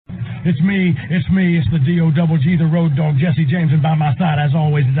It's me, it's the D-O-double-G, the road dog, Jesse James, and by my side, as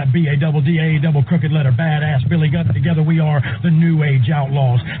always, is that B-A-double-D-A, double crooked letter, badass Billy Gunn. Together we are the New Age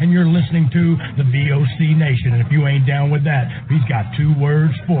Outlaws, and you're listening to the VOC Nation, and if you ain't down with that, he's got 2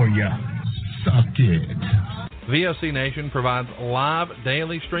 words for you. Suck it. VOC Nation provides live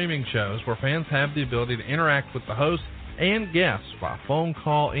daily streaming shows where fans have the ability to interact with the hosts and guests by phone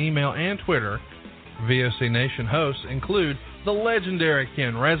call, email, and Twitter. VOC Nation hosts include the legendary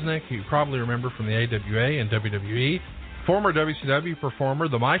Ken Resnick, who you probably remember from the AWA and WWE, former WCW performer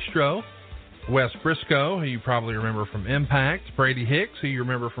The Maestro, Wes Briscoe, who you probably remember from Impact, Brady Hicks, who you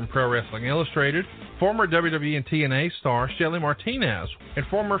remember from Pro Wrestling Illustrated, former WWE and TNA star Shelly Martinez, and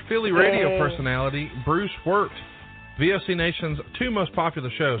former Philly radio personality Bruce Wirt. VOC Nation's 2 most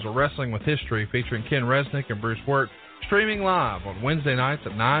popular shows are Wrestling with History, featuring Ken Resnick and Bruce Wirt, streaming live on Wednesday nights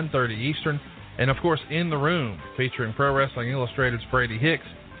at 9:30 Eastern, and of course In the Room, featuring Pro Wrestling Illustrated's Brady Hicks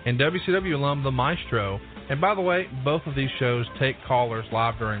and WCW alum The Maestro. And by the way, both of these shows take callers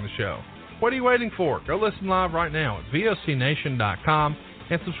live during the show. What are you waiting for? Go listen live right now at VOCNation.com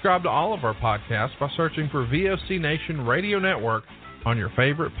and subscribe to all of our podcasts by searching for VOC Nation Radio Network on your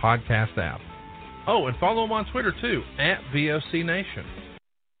favorite podcast app. Oh, and follow them on Twitter too, at VOC Nation.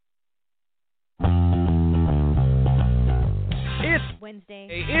 It's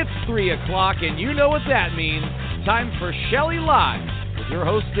Wednesday. It's 3 o'clock, and you know what that means. Time for Shelly Live with your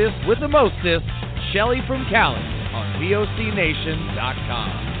hostess with the mostest, Shelly from Cali, on VOCNation.com.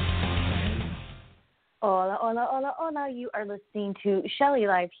 Hola, hola, hola, hola. You are listening to Shelly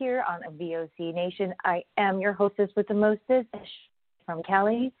Live here on VOC Nation. I am your hostess with the mostest, from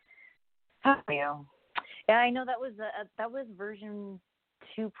Cali. How are you? Yeah, I know that was version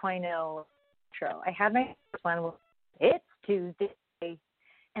 2.0 intro. I had my first one with It's Tuesday,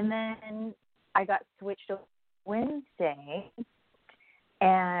 and then I got switched to Wednesday.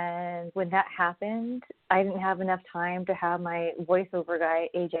 And when that happened, I didn't have enough time to have my voiceover guy,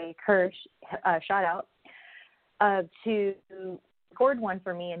 AJ Kirsch, shout out, to record one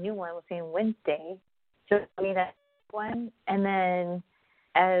for me, a new one was saying Wednesday. So I made that one. And then,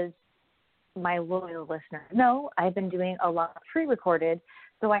 as my loyal listeners know, I've been doing a lot of pre-recorded.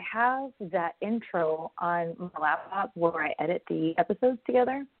 So I have that intro on my laptop where I edit the episodes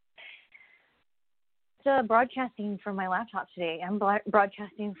together. Broadcasting from my laptop today. I'm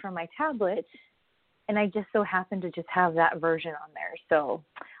broadcasting from my tablet, and I just so happen to just have that version on there. So,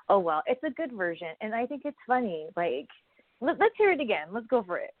 oh well, it's a good version, and I think it's funny. Like, let's hear it again. Let's go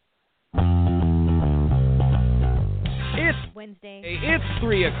for it. It's Wednesday. It's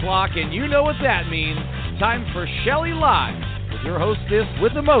 3 o'clock, and you know what that means. Time for Shelly Live with your hostess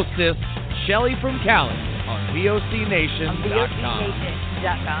with the mostest, Shelly from Cali, on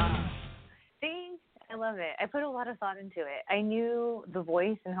VOCNation.com. I love it. I put a lot of thought into it. I knew the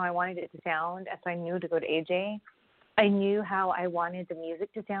voice and how I wanted it to sound, so I knew to go to AJ. I knew how I wanted the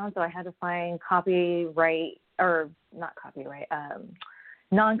music to sound, so I had to find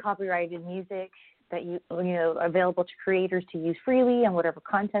non-copyrighted music that you know available to creators to use freely and whatever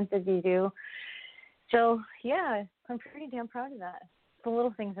content that you do. So yeah, I'm pretty damn proud of that. The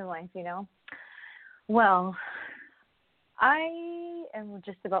little things in life, you know. Well, I am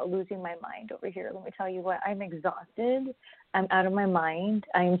just about losing my mind over here. Let me tell you what, I'm exhausted. I'm out of my mind.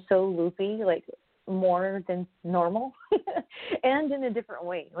 I am so loopy, like more than normal, and in a different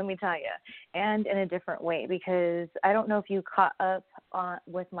way, let me tell you, and in a different way, because I don't know if you caught up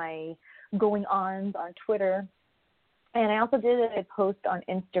with my going-ons on Twitter, and I also did a post on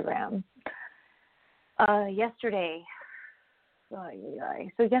Instagram yesterday.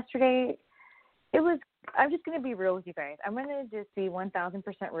 So yesterday, I'm just going to be real with you guys. I'm going to just be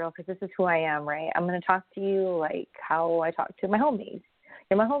 1,000% real because this is who I am, right? I'm going to talk to you like how I talk to my homies.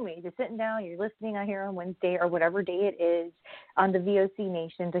 You're my homies. You're sitting down, you're listening out here on Wednesday or whatever day it is on the VOC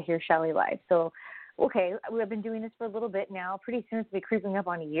Nation to hear Shelly Live. So, okay, we've been doing this for a little bit now. Pretty soon it's going to be creeping up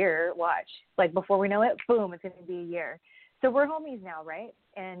on a year. Watch. Like before we know it, boom, it's going to be a year. So we're homies now, right?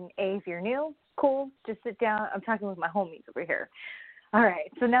 And if you're new, cool, just sit down. I'm talking with my homies over here. All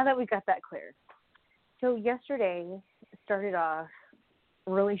right, so now that we got that clear. So yesterday started off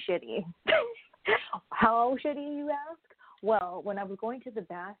really shitty. How shitty, you ask? Well, when I was going to the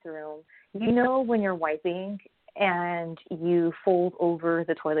bathroom, you know when you're wiping and you fold over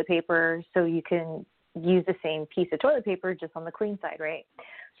the toilet paper so you can use the same piece of toilet paper just on the clean side, right?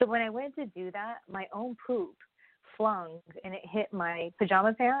 So when I went to do that, my own poop flung and it hit my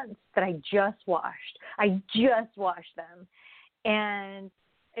pajama pants that I just washed. I just washed them. And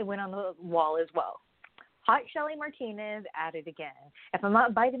it went on the wall as well. Hot Shelly Martinez at it again. If I'm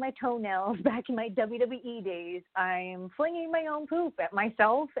not biting my toenails back in my WWE days, I'm flinging my own poop at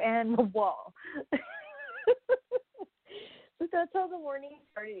myself and the wall. So that's how the morning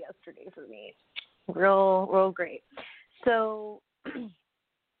started yesterday for me. Real great. So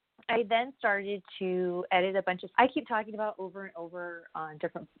I then started to edit a bunch of, I keep talking about over and over on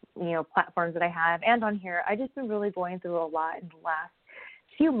different, platforms that I have and on here. I just been really going through a lot in the last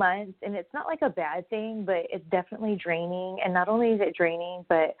few months, and it's not like a bad thing, but it's definitely draining. And not only is it draining,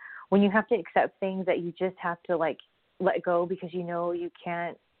 but when you have to accept things that you just have to like let go because you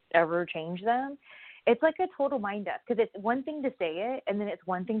can't ever change them, it's like a total mind up, because it's one thing to say it, and then it's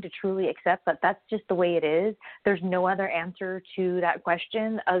one thing to truly accept that that's just the way it is. There's no other answer to that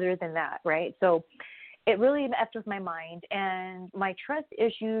question other than that, right? So it really messed with my mind, and my trust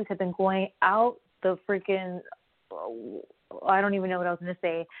issues have been going out the freaking, I don't even know what I was going to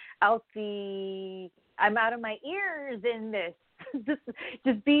say, I'm out of my ears in this.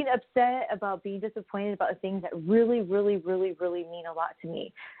 just being upset about being disappointed about things that really, really, really, really mean a lot to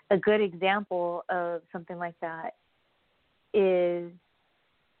me. A good example of something like that is,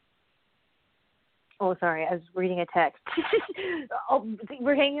 oh, sorry, I was reading a text.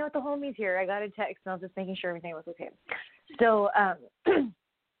 We're hanging out with the homies here. I got a text, and I was just making sure everything was okay. So, I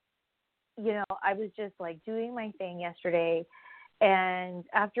was just like doing my thing yesterday, and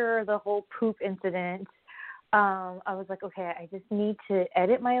after the whole poop incident, I was like, okay, I just need to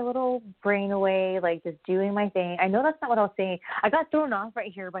edit my little brain away, like just doing my thing. I know that's not what I was saying. I got thrown off right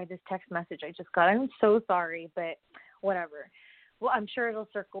here by this text message I just got. I'm so sorry, but whatever. Well, I'm sure it'll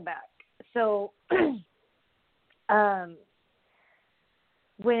circle back. So when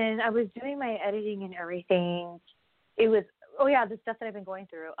I was doing my editing and everything, it was, the stuff that I've been going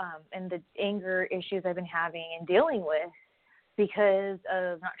through and the anger issues I've been having and dealing with because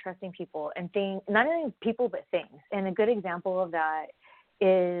of not trusting people and things, not only people, but things. And a good example of that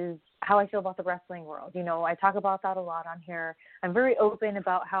is how I feel about the wrestling world. I talk about that a lot on here. I'm very open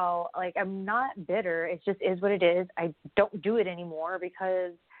about how, like, I'm not bitter. It just is what it is. I don't do it anymore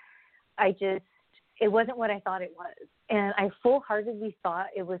because it wasn't what I thought it was. And I full-heartedly thought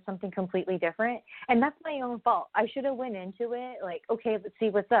it was something completely different. And that's my own fault. I should have went into it like, okay, let's see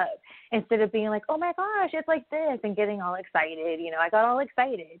what's up. Instead of being like, oh my gosh, it's like this, and getting all excited. I got all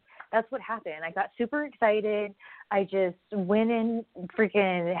excited. That's what happened. I got super excited. I just went in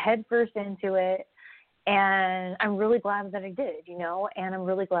freaking head first into it. And I'm really glad that I did, and I'm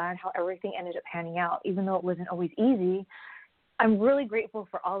really glad how everything ended up panning out, even though it wasn't always easy. I'm really grateful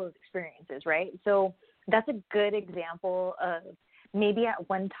for all those experiences, right? So that's a good example of maybe at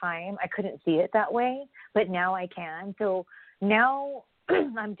one time I couldn't see it that way, but now I can. So now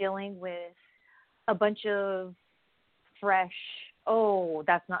I'm dealing with a bunch of fresh,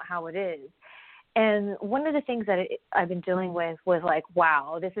 that's not how it is. And one of the things that I've been dealing with was like,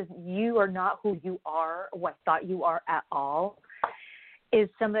 wow, you are not who you are, or what I thought you are at all, is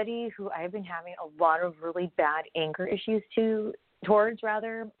somebody who I've been having a lot of really bad anger issues towards.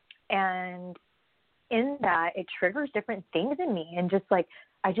 And in that, it triggers different things in me. And just like,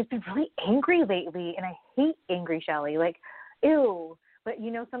 I've just been really angry lately, and I hate angry Shelly. Like, ew. But,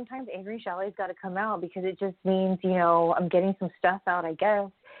 sometimes angry Shelly's got to come out because it just means, I'm getting some stuff out, I guess.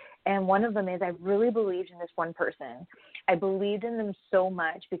 And one of them is I really believed in this one person. I believed in them so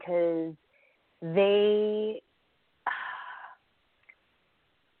much because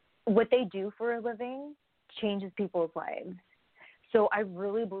what they do for a living changes people's lives. So I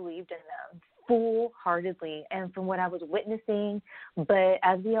really believed in them full-heartedly, and from what I was witnessing. But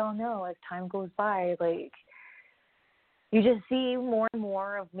as we all know, as time goes by, like, you just see more and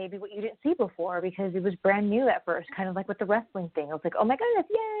more of maybe what you didn't see before because it was brand new at first, kind of like with the wrestling thing. I was like, oh my goodness,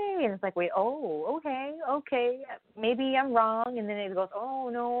 yay! And it's like, wait, okay, maybe I'm wrong. And then it goes, oh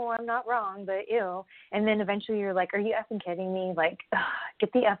no, I'm not wrong, but ew. And then eventually you're like, are you effing kidding me? Like,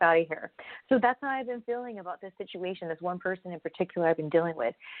 get the F out of here. So that's how I've been feeling about this situation, this one person in particular I've been dealing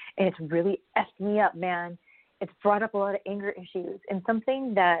with. And it's really effed me up, man. It's brought up a lot of anger issues. And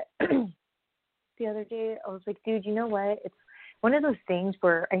something that the other day, I was like, dude, you know what? It's one of those things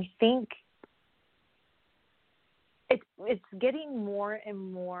where I think it's getting more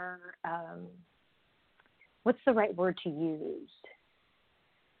and more, what's the right word to use?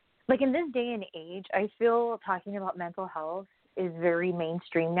 Like in this day and age, I feel talking about mental health is very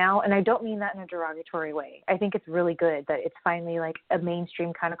mainstream now, and I don't mean that in a derogatory way. I think it's really good that it's finally like a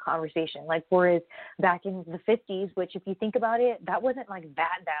mainstream kind of conversation. Like whereas back in the 50s, which if you think about it, that wasn't like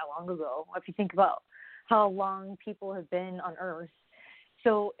that long ago. If you think about how long people have been on Earth.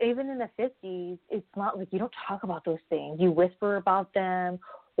 So even in the 50s, it's not like you don't talk about those things. You whisper about them,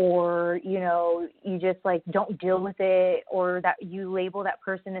 or, you know, you just like don't deal with it, or that you label that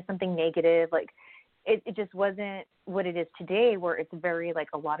person as something negative. Like it just wasn't what it is today, where it's very like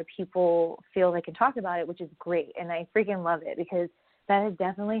a lot of people feel they can talk about it, which is great. And I freaking love it, because that has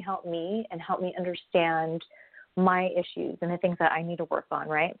definitely helped me and helped me understand my issues and the things that I need to work on,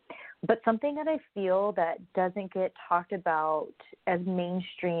 right? But something that I feel that doesn't get talked about as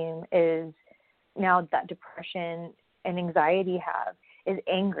mainstream is now that depression and anxiety have is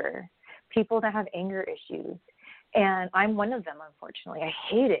anger. People that have anger issues. And I'm one of them, unfortunately. I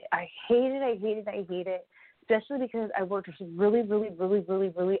hate it. I hate it. I hate it. I hate it. Especially because I worked really, really, really,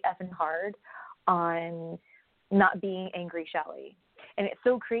 really, really effing hard on not being angry Shelly. And it's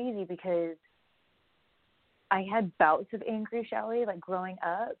so crazy because I had bouts of angry Shelly, like growing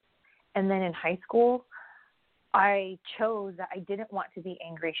up. And then in high school, I chose that I didn't want to be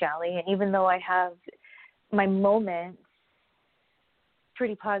angry Shelly. And even though I have my moments,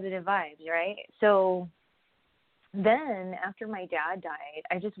 pretty positive vibes, right? So then after my dad died,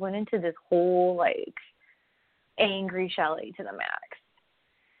 I just went into this whole like angry Shelly to the max.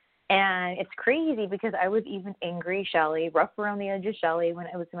 And it's crazy because I was even angry Shelly, rough around the edges Shelly when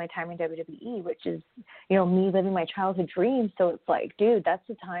I was in my time in WWE, which is, you know, me living my childhood dreams. So it's like, dude, that's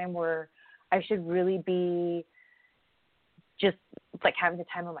the time where I should really be just like having the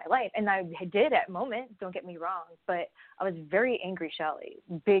time of my life. And I did at moments, don't get me wrong, but I was very angry Shelly,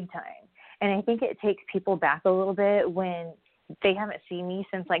 big time. And I think it takes people back a little bit when they haven't seen me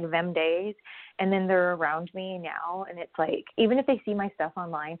since like them days, and then they're around me now, and it's like, even if they see my stuff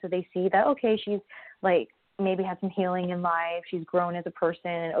online, so they see that, okay, she's like maybe had some healing in life, she's grown as a person,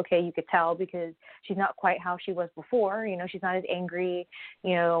 and okay, you could tell because she's not quite how she was before, you know, she's not as angry,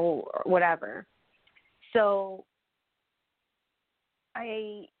 you know, or whatever. So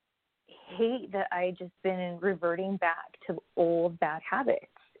I hate that I just been reverting back to old bad habits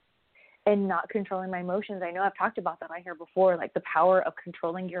and not controlling my emotions. I know I've talked about that on here before, like the power of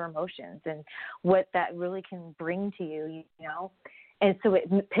controlling your emotions and what that really can bring to you, you know? And so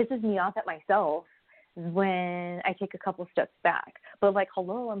it pisses me off at myself when I take a couple steps back. But like,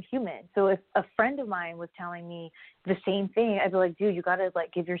 hello, I'm human. So if a friend of mine was telling me the same thing, I'd be like, dude, you got to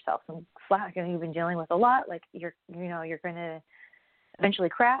like give yourself some slack. And you've been dealing with a lot. Like you're going to eventually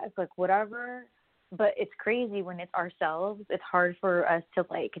crack, like whatever. But it's crazy when it's ourselves. It's hard for us to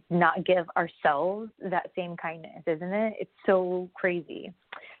like not give ourselves that same kindness, isn't it? It's so crazy.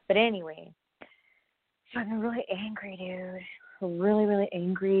 But anyway, so I'm really angry, dude. Really, really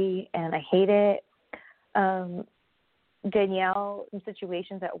angry, and I hate it. Danielle, in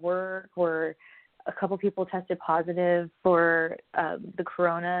situations at work where a couple people tested positive for the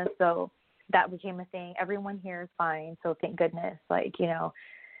corona, so that became a thing. Everyone here is fine, so thank goodness. Like, you know,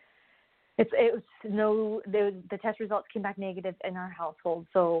 the test results came back negative in our household,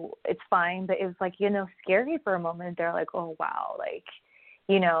 so it's fine. But it was like, you know, scary for a moment. They're like, oh wow, like,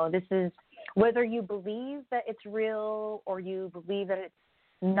 you know, this is, whether you believe that it's real or you believe that it's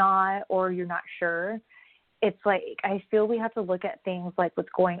not, or you're not sure. It's like, I feel we have to look at things like what's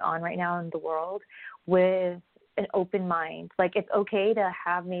going on right now in the world with an open mind. Like, it's okay to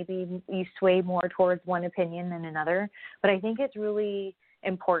have, maybe you sway more towards one opinion than another, but I think it's really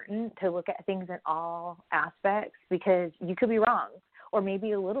important to look at things in all aspects, because you could be wrong or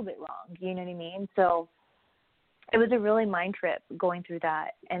maybe a little bit wrong, you know what I mean? So it was a really mind trip going through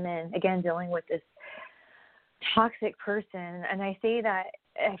that, and then again dealing with this toxic person. And I say that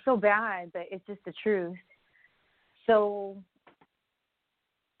I feel bad, but it's just the truth. So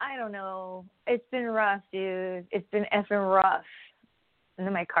I don't know, it's been rough, dude. It's been effing rough. And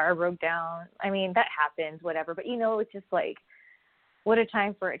then my car broke down. I mean, that happens, whatever, but you know, it's just like, what a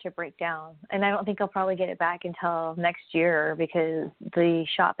time for it to break down. And I don't think I'll probably get it back until next year, because the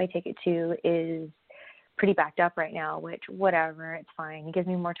shop I take it to is pretty backed up right now, which, whatever, it's fine. It gives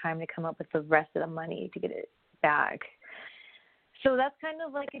me more time to come up with the rest of the money to get it back. So that's kind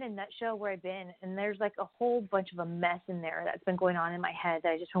of like in a nutshell where I've been. And there's like a whole bunch of a mess in there that's been going on in my head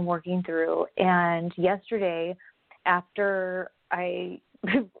that I just been working through. And yesterday, after I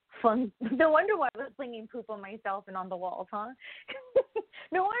flung, no wonder why I was flinging poop on myself and on the walls, huh?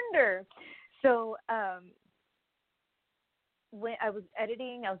 No wonder. So when I was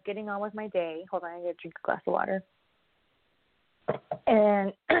editing, I was getting on with my day. Hold on, I gotta drink a glass of water.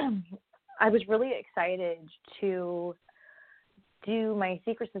 And I was really excited to do my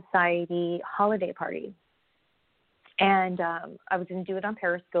Secret Society holiday party. And I was going to do it on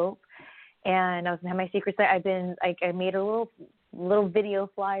Periscope. And I was going to have my Secret Society. I made a little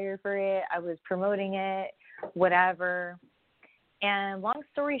video flyer for it. I was promoting it, whatever. And long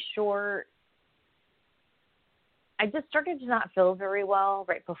story short, I just started to not feel very well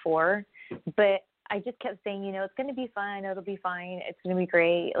right before, but I just kept saying, you know, it's going to be fun. It'll be fine. It's going to be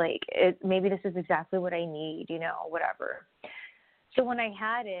great. Like, maybe this is exactly what I need, you know, whatever. So when I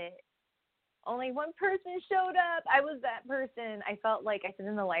had it, only one person showed up. I was that person. I felt like, I said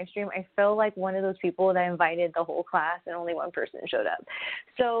in the live stream, I felt like one of those people that invited the whole class and only one person showed up.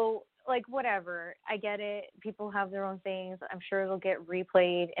 So, like, whatever. I get it. People have their own things. I'm sure it'll get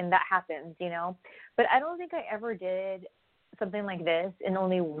replayed, and that happens, you know. But I don't think I ever did something like this and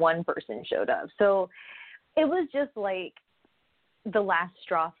only one person showed up. So it was just like the last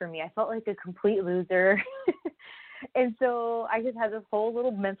straw for me. I felt like a complete loser. And so I just had this whole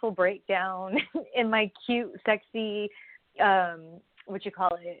little mental breakdown in my cute, sexy,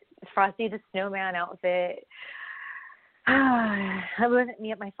 Frosty the Snowman outfit. I wasn't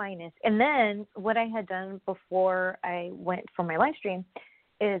me at my finest. And then what I had done before I went for my live stream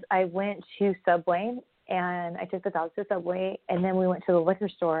is I went to Subway, and I took the dogs to Subway, and then we went to the liquor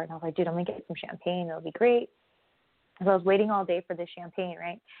store, and I was like, dude, I'm going to get some champagne. It'll be great. So I was waiting all day for the champagne,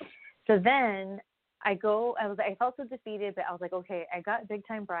 right? So then I felt so defeated, but I was like, okay, I got Big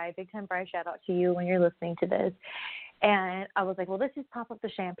Time Bri, shout out to you when you're listening to this. And I was like, well, let's just pop up the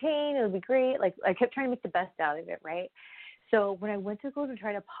champagne. It'll be great. Like, I kept trying to make the best out of it, right? So when I went to go to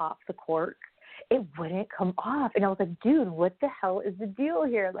try to pop the cork, it wouldn't come off. And I was like, dude, what the hell is the deal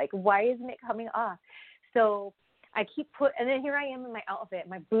here? Like, why isn't it coming off? So I keep and then here I am in my outfit,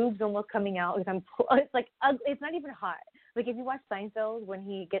 my boobs almost coming out because it's like, it's not even hot. Like, if you watch Seinfeld, when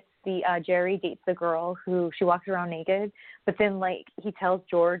he gets Jerry dates the girl who she walks around naked, but then, like, he tells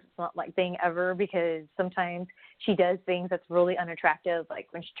George it's not like thing ever because sometimes she does things that's really unattractive, like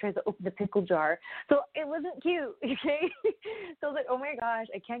when she tries to open the pickle jar. So it wasn't cute, okay? So I was like, oh my gosh,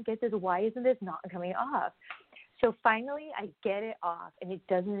 I can't get this. Why isn't this not coming off? So finally I get it off, and it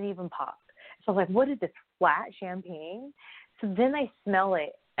doesn't even pop. So I was like, what is this, flat champagne? So then I smell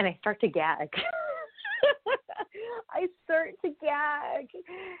it, and I start to gag. I start to gag.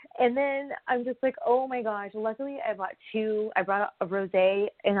 And then I'm just like, oh, my gosh. Luckily, I bought two. I brought a rosé,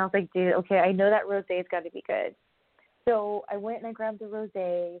 and I was like, dude, okay, I know that rosé's got to be good. So I went and I grabbed the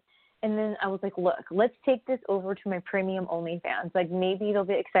rosé, and then I was like, look, let's take this over to my premium OnlyFans. Like, maybe they'll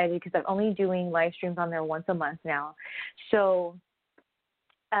be excited because I'm only doing live streams on there once a month now. So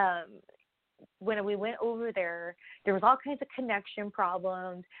when we went over there was all kinds of connection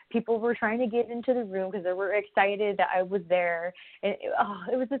problems. People were trying to get into the room because they were excited that I was there. And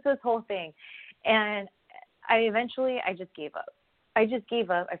it was just this whole thing. And I just gave up. I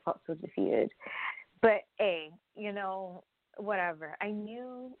felt so defeated. But, you know, whatever. I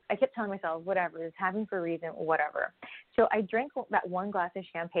kept telling myself, whatever, it's happening for a reason, whatever. So I drank that one glass of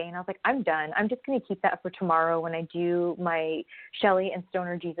champagne. I was like, I'm done. I'm just going to keep that for tomorrow when I do my Shelly and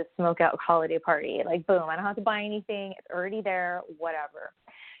Stoner Jesus Smokeout holiday party. Like, boom, I don't have to buy anything. It's already there, whatever.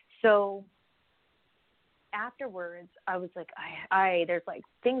 So afterwards, I was like, there's like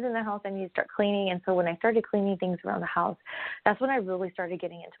things in the house I need to start cleaning. And so when I started cleaning things around the house, that's when I really started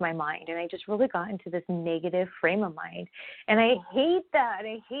getting into my mind. And I just really got into this negative frame of mind. And I hate that.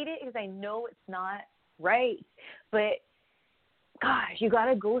 I hate it because I know it's not right. But gosh, you got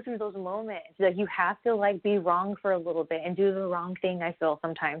to go through those moments. Like, you have to, like, be wrong for a little bit and do the wrong thing, I feel,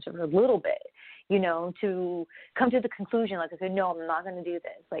 sometimes for a little bit, you know, to come to the conclusion, like, I said, no, I'm not going to do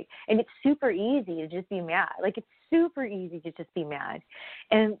this. Like, and it's super easy to just be mad. Like, it's super easy to just be mad.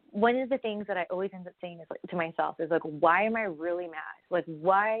 And one of the things that I always end up saying is, like, to myself is, like, why am I really mad? Like,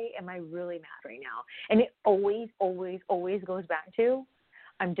 why am I really mad right now? And it always, always, always goes back to,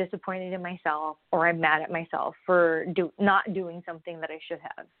 I'm disappointed in myself, or I'm mad at myself for not doing something that I should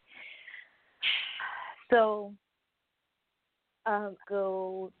have. So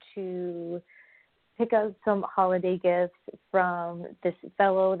go to pick up some holiday gifts from this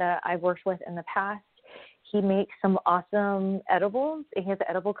fellow that I've worked with in the past. He makes some awesome edibles. He has an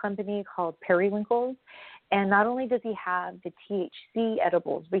edible company called Periwinkles. And not only does he have the THC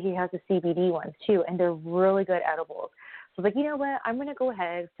edibles, but he has the CBD ones too, and they're really good edibles. So I was like, you know what, I'm going to go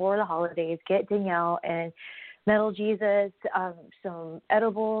ahead for the holidays, get Danielle and Metal Jesus some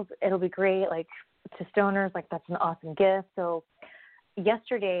edibles. It'll be great, like, to stoners. Like, that's an awesome gift. So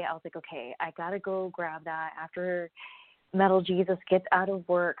yesterday I was like, okay, I got to go grab that after Metal Jesus gets out of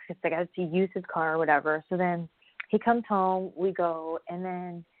work because I got to use his car or whatever. So then he comes home, we go, and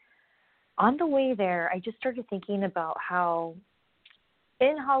then on the way there, I just started thinking about how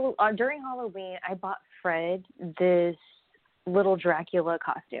during Halloween, I bought Fred this little Dracula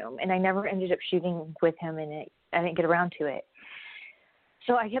costume, and I never ended up shooting with him in it. I didn't get around to it.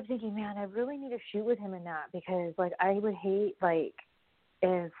 So I kept thinking, man, I really need to shoot with him in that because, like, I would hate, like,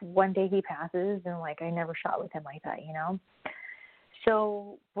 if one day he passes and like I never shot with him like that, you know?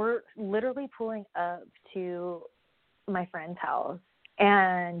 So we're literally pulling up to my friend's house,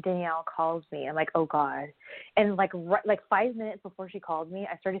 and Danielle calls me. I'm like, oh God. And like 5 minutes before she called me,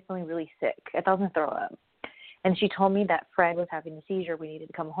 I started feeling really sick. I thought I was going to throw up. And she told me that Fred was having a seizure. We needed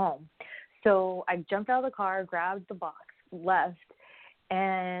to come home. So I jumped out of the car, grabbed the box, left,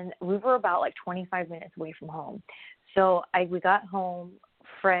 and we were about like 25 minutes away from home. So we got home.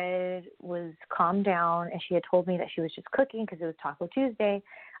 Fred was calmed down, and she had told me that she was just cooking because it was Taco Tuesday.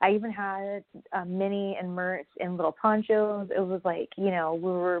 I even had Minnie and Mertz in little ponchos. It was like, you know,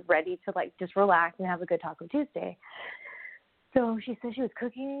 we were ready to like just relax and have a good Taco Tuesday. So she said she was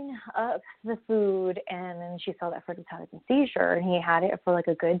cooking up the food, and then she saw that Fred was having a seizure, and he had it for like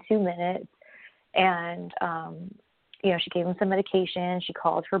a good 2 minutes. And, you know, she gave him some medication. She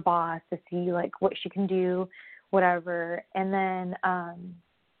called her boss to see like what she can do, whatever. And then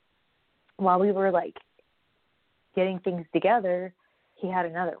while we were like getting things together, he had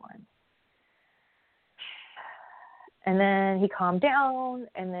another one. And then he calmed down,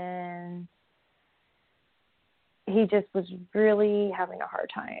 and then he just was really having a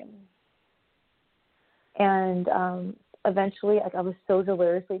hard time. And eventually, like, I was so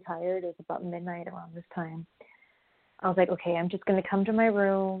deliriously tired. It was about midnight around this time. I was like, okay, I'm just going to come to my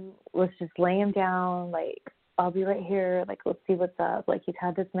room. Let's just lay him down. Like, I'll be right here. Like, let's see what's up. Like, he's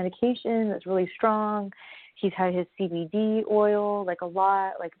had this medication that's really strong. He's had his CBD oil, like, a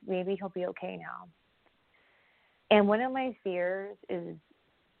lot. Like, maybe he'll be okay now. And one of my fears is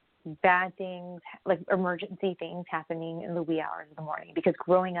bad things, like emergency things happening in the wee hours of the morning. Because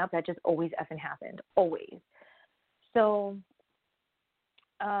growing up, that just always effing happened. Always. So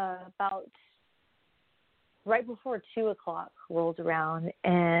about right before 2 o'clock rolls around,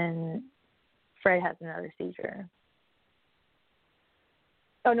 and Fred has another seizure.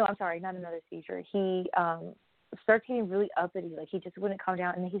 Oh, no, I'm sorry, not another seizure. He starts getting really uppity, like he just wouldn't calm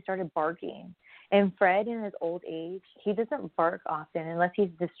down, and then he started barking. And Fred, in his old age, he doesn't bark often unless he's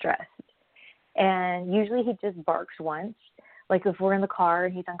distressed. And usually he just barks once. Like if we're in the car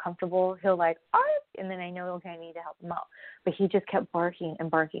and he's uncomfortable, he'll like, arf, and then I know, okay, I need to help him out. But he just kept barking and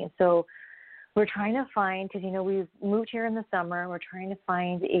barking. So we're trying to find, because, you know, we've moved here in the summer, we're trying to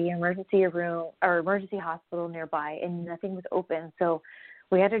find an emergency room or emergency hospital nearby, and nothing was open. So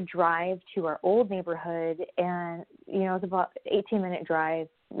we had to drive to our old neighborhood, and, you know, it was about an 18-minute drive.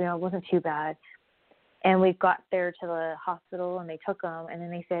 You know, it wasn't too bad. And we got there to the hospital, and they took him, and then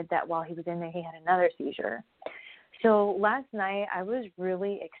they said that while he was in there, he had another seizure. So last night, I was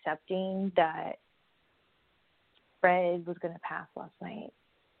really accepting that Fred was going to pass last night.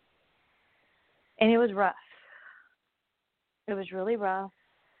 And it was rough. It was really rough.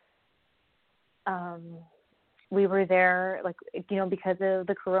 We were there, like, you know, because of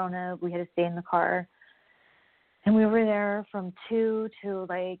the corona, we had to stay in the car. And we were there from 2 to,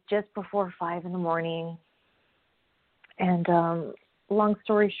 like, just before 5 in the morning. And long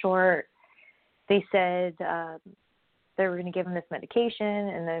story short, they said they were going to give him this medication,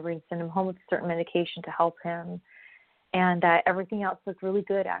 and they were going to send him home with a certain medication to help him. And everything else looked really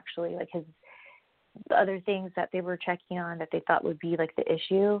good, actually. Like the other things that they were checking on that they thought would be, like, the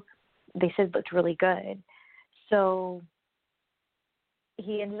issue, they said looked really good. So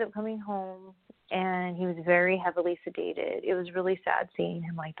he ended up coming home, and he was very heavily sedated. It was really sad seeing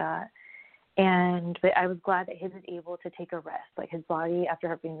him like that. But I was glad that he was able to take a rest. Like, his body, after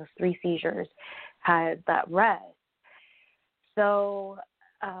having those 3 seizures, had that rest. So,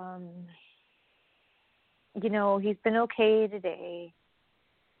 you know, he's been okay today.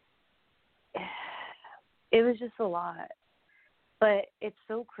 It was just a lot. But it's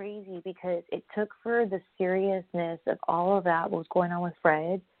so crazy because it took for the seriousness of all of that, what was going on with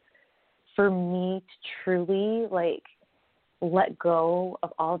Fred, for me to truly, like, let go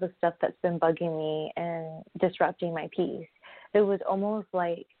of all the stuff that's been bugging me and disrupting my peace. It was almost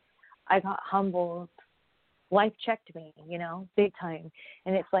like I got humbled. Life checked me, you know, big time.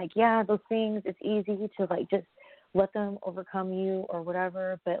 And it's like, yeah, those things, it's easy to, like, just let them overcome you or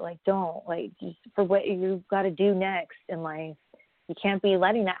whatever, but, like, don't. Like, just for what you've got to do next in life, you can't be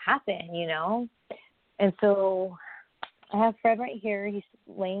letting that happen, you know? And so I have Fred right here. He's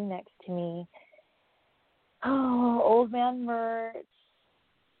laying next to me. Oh, old man Mertz.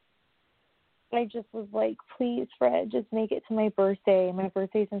 I just was like, please, Fred, just make it to my birthday. My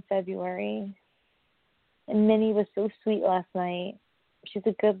birthday's in February. And Minnie was so sweet last night. She's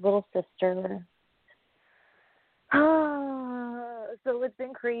a good little sister. So it's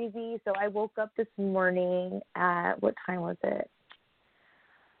been crazy. So I woke up this morning at, what time was it?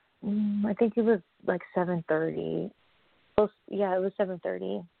 I think it was like 7:30. it was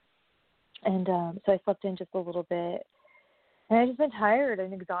 7:30. And so I slept in just a little bit. And I've just been tired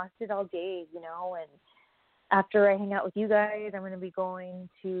and exhausted all day, you know. And after I hang out with you guys, I'm going to be going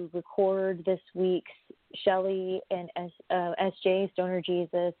to record this week's Shelly and SJ Stoner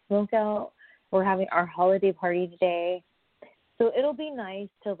Jesus Smokeout. We're having our holiday party today. So it'll be nice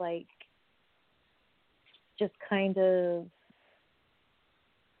to, like, just kind of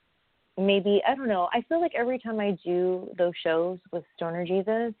maybe, I don't know. I feel like every time I do those shows with Stoner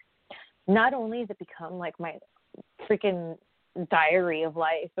Jesus, not only has it become like my freaking diary of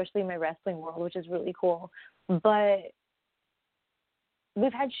life, especially in my wrestling world, which is really cool, but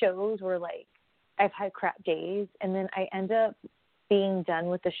we've had shows where, like, I've had crap days, and then I end up being done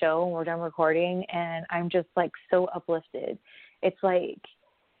with the show and we're done recording, and I'm just, like, so uplifted. It's like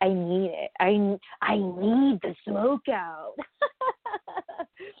I need it. I need the smoke out.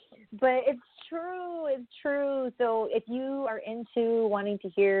 But it's true. It's true. So if you are into wanting to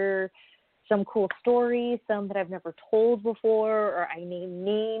hear some cool stories, some that I've never told before, or I name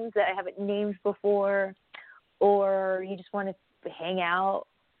names that I haven't named before, or you just want to hang out,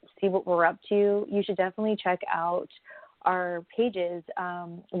 see what we're up to, you should definitely check out our pages.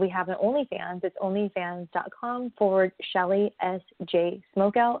 We have an OnlyFans. It's onlyfans.com/SJ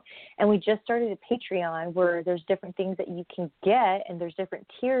Smokeout. And we just started a Patreon where there's different things that you can get, and there's different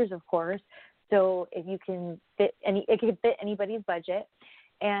tiers, of course. So if you can fit it can fit anybody's budget.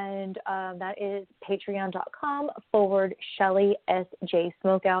 And that is patreon.com/SJ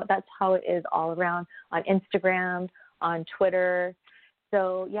Smokeout. That's how it is all around on Instagram, on Twitter.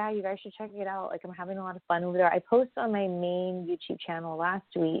 So, yeah, you guys should check it out. Like, I'm having a lot of fun over there. I posted on my main YouTube channel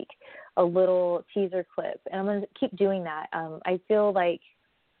last week a little teaser clip, and I'm going to keep doing that. I feel like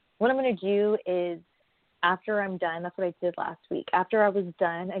what I'm going to do is after I'm done, that's what I did last week. After I was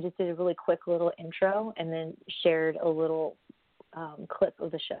done, I just did a really quick little intro and then shared a little clip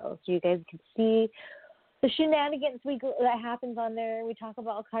of the show so you guys can see the shenanigans that happens on there. We talk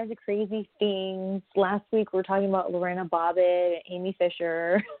about all kinds of crazy things. Last week we were talking about Lorena Bobbitt and Amy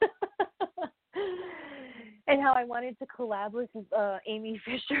Fisher and how I wanted to collab with Amy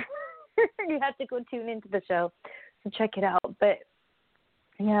Fisher. You have to go tune into the show to check it out. But,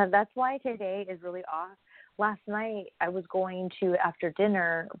 yeah, that's why today is really off. Last night I was going to, after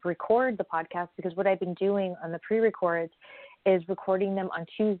dinner, record the podcast because what I've been doing on the pre-records is recording them on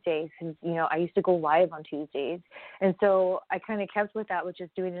Tuesdays because, you know, I used to go live on Tuesdays. And so I kind of kept with that, which is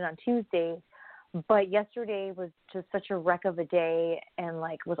doing it on Tuesdays. But yesterday was just such a wreck of a day and,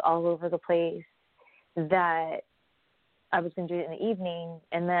 like, was all over the place that I was going to do it in the evening.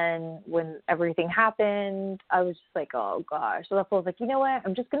 And then when everything happened, I was just like, oh, gosh. So I was like, you know what?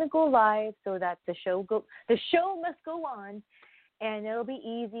 I'm just going to go live so that the show must go on. And it'll be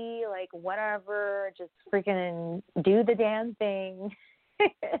easy, like, whatever, just freaking do the damn thing. Do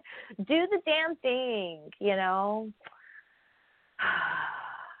the damn thing, you know?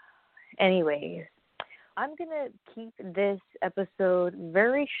 Anyways, I'm going to keep this episode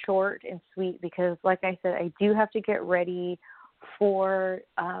very short and sweet because, like I said, I do have to get ready for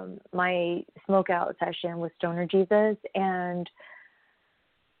my smokeout session with Stoner Jesus, and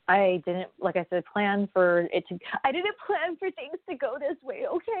I didn't, like I said, I didn't plan for things to go this way,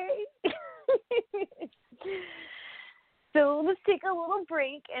 okay? So let's take a little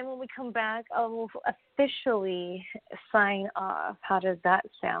break, and when we come back, I will officially sign off. How does that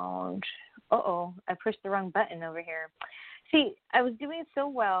sound? Uh-oh, I pushed the wrong button over here. See, I was doing so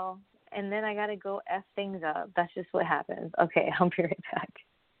well, and then I got to go F things up. That's just what happens. Okay, I'll be right back.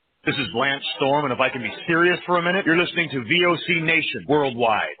 This is Lance Storm, and if I can be serious for a minute, you're listening to VOC Nation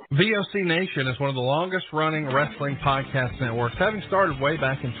Worldwide. VOC Nation is one of the longest-running wrestling podcast networks, having started way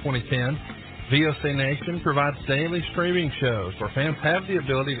back in 2010. VOC Nation provides daily streaming shows where fans have the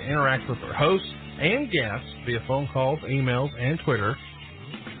ability to interact with their hosts and guests via phone calls, emails, and Twitter.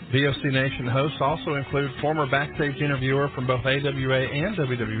 VOC Nation hosts also include former backstage interviewer from both AWA and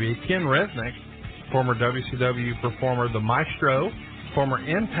WWE, Ken Resnick, former WCW performer The Maestro, former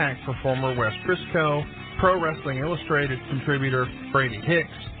Impact performer Wes Briscoe, Pro Wrestling Illustrated contributor Brady Hicks,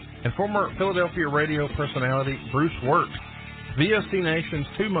 and former Philadelphia radio personality Bruce Wirt. VOC Nation's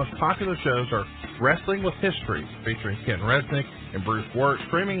two most popular shows are Wrestling with History, featuring Ken Resnick and Bruce Wirt,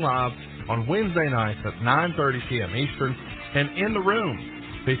 streaming live on Wednesday nights at 9:30 p.m. Eastern, and In the Room,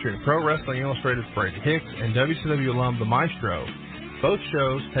 featuring Pro Wrestling Illustrated's Brady Hicks and WCW alum The Maestro. Both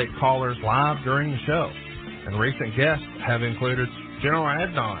shows take callers live during the show, and recent guests have included General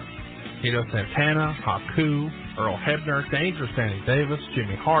Adnan, Tito Santana, Haku, Earl Hebner, Dangerous Danny Davis,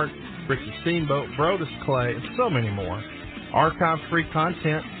 Jimmy Hart, Ricky Steamboat, Brodus Clay, and so many more. Archive-free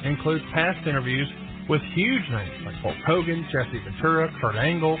content includes past interviews with huge names like Hulk Hogan, Jesse Ventura, Kurt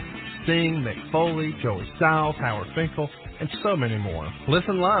Angle, Sting, Mick Foley, Joey Styles, Howard Finkel, and so many more.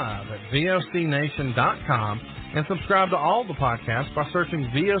 Listen live at VOCNation.com and subscribe to all the podcasts by searching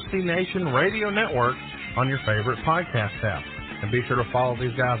VOC Nation Radio Network on your favorite podcast app. And be sure to follow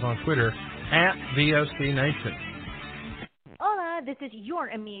these guys on Twitter at VOC Nation. Hola, this is your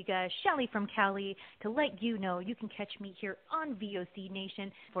amiga, Shelly from Cali, to let you know you can catch me here on VOC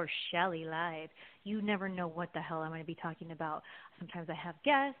Nation for Shelly Live. You never know what the hell I'm going to be talking about. Sometimes I have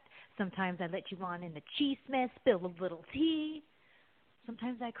guests. Sometimes I let you on in the cheese-mess, spill a little tea.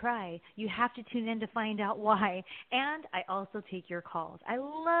 Sometimes I cry. You have to tune in to find out why. And I also take your calls. I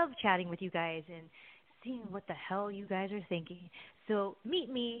love chatting with you guys and seeing what the hell you guys are thinking. So meet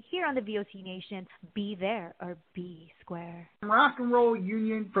me here on the VOC Nation. Be there or be square. Rock and Roll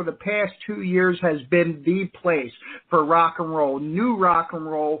Union for the past 2 years has been the place for rock and roll, new rock and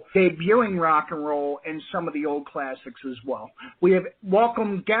roll, debuting rock and roll, and some of the old classics as well. We have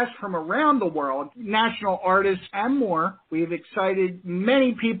welcomed guests from around the world, national artists, and more. We have excited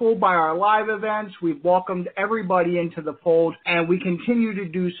many people by our live events. We've welcomed everybody into the fold, and we continue to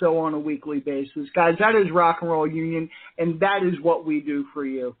do so on a weekly basis. Guys, that is Rock and Roll Union, and that is what we do for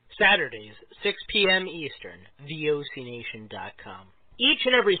you. Saturdays, 6 p.m. Eastern, VOCNation.com. Each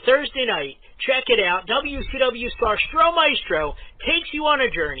and every Thursday night, check it out, WCW star Stro Maestro takes you on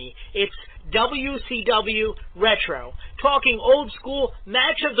a journey. It's WCW Retro, talking old school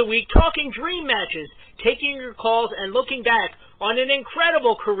match of the week, talking dream matches, taking your calls and looking back on an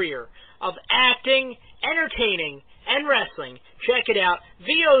incredible career of acting, entertaining, and wrestling. Check it out,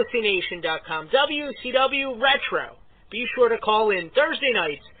 VOCNation.com, WCW Retro. Be sure to call in Thursday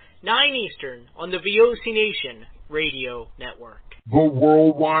nights, 9 Eastern, on the VOC Nation Radio Network. The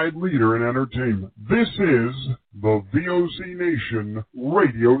worldwide leader in entertainment. This is the VOC Nation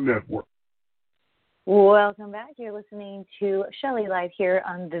Radio Network. Welcome back. You're listening to Shelly Live here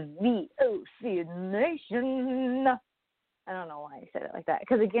on the VOC Nation. I don't know why I said it like that.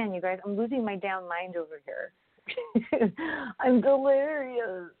 Because, again, you guys, I'm losing my damn mind over here. I'm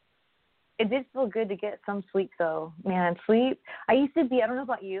delirious. It did feel good to get some sleep, though. Man, sleep. I used to be, I don't know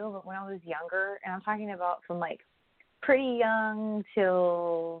about you, but when I was younger, and I'm talking about from, like, pretty young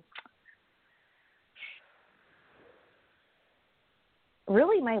till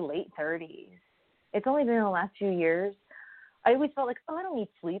really my late 30s. It's only been in the last few years. I always felt like, oh, I don't need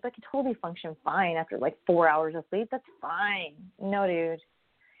sleep. I can totally function fine after, like, 4 hours of sleep. That's fine. No, dude.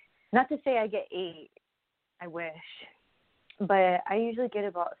 Not to say I get 8. I wish. But I usually get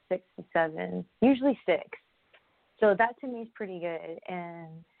about 6 to 7, usually 6. So that to me is pretty good.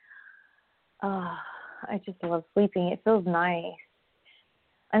 And I just love sleeping. It feels nice.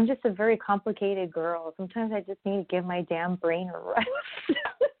 I'm just a very complicated girl. Sometimes I just need to give my damn brain a rest. You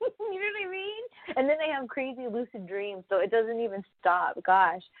know what I mean? And then I have crazy lucid dreams, so it doesn't even stop.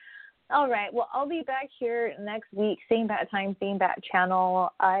 Gosh. All right. Well, I'll be back here next week. Same bat time, same bat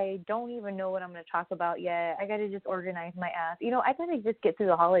channel. I don't even know what I'm going to talk about yet. I got to just organize my ass. You know, I got to just get through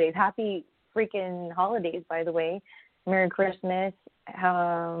the holidays. Happy freaking holidays, by the way. Merry Christmas,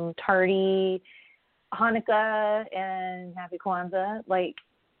 tardy Hanukkah, and Happy Kwanzaa. Like,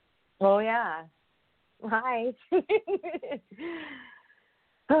 oh, yeah. Hi.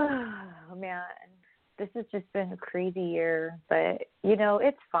 Oh, man. This has just been a crazy year, but, you know,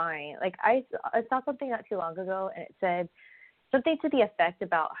 it's fine. Like, I saw something not too long ago, and it said something to the effect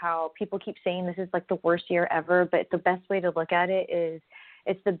about how people keep saying this is, like, the worst year ever, but the best way to look at it is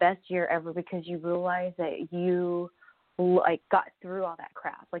it's the best year ever because you realize that you, like, got through all that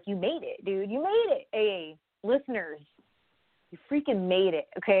crap. Like, you made it, dude. You made it. Hey, listeners, you freaking made it,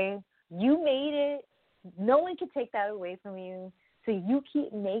 okay? You made it. No one can take that away from you, so you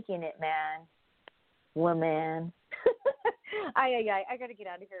keep making it, man. Woman. I got to get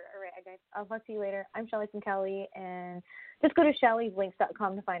out of here. All right, guys. I'll talk to you later. I'm Shelly from Cali, and just go to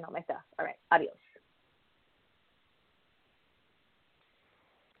Shelly'sLinks.com to find all my stuff. All right, adios.